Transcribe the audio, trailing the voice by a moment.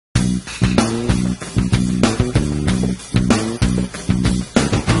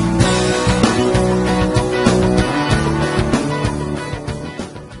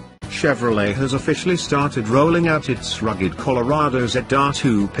Chevrolet has officially started rolling out its rugged Colorado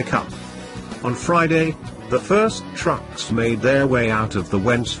ZR2 pickup. On Friday, the first trucks made their way out of the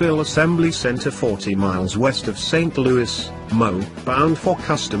Wentzville Assembly Center 40 miles west of St. Louis, Mo, bound for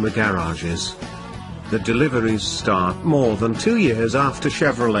customer garages. The deliveries start more than 2 years after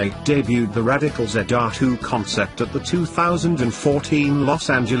Chevrolet debuted the radical ZR2 concept at the 2014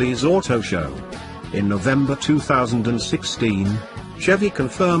 Los Angeles Auto Show. In November 2016, Chevy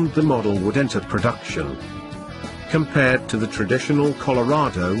confirmed the model would enter production. Compared to the traditional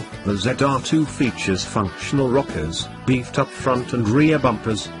Colorado, the ZR2 features functional rockers, beefed up front and rear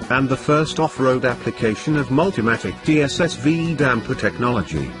bumpers, and the first off-road application of Multimatic DSSV damper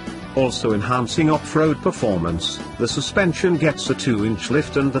technology. Also enhancing off-road performance, the suspension gets a 2-inch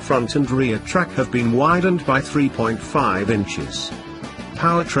lift and the front and rear track have been widened by 3.5 inches.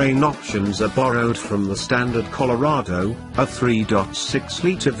 Powertrain options are borrowed from the standard Colorado, a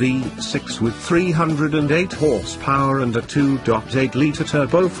 3.6-liter V6 with 308 horsepower and a 2.8-liter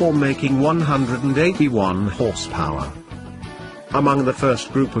turbo for making 181 horsepower. Among the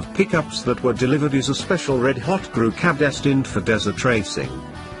first group of pickups that were delivered is a special red-hot crew cab destined for desert racing.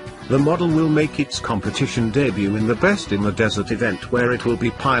 The model will make its competition debut in the Best in the Desert event where it will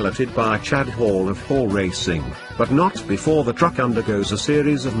be piloted by Chad Hall of Hall Racing, but not before the truck undergoes a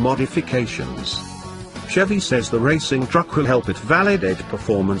series of modifications. Chevy says the racing truck will help it validate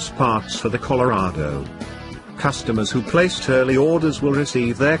performance parts for the Colorado. Customers who placed early orders will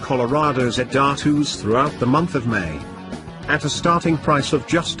receive their Colorado ZR2s throughout the month of May. At a starting price of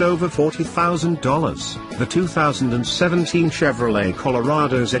just over $40,000, the 2017 Chevrolet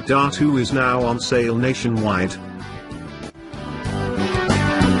Colorado ZR2 is now on sale nationwide.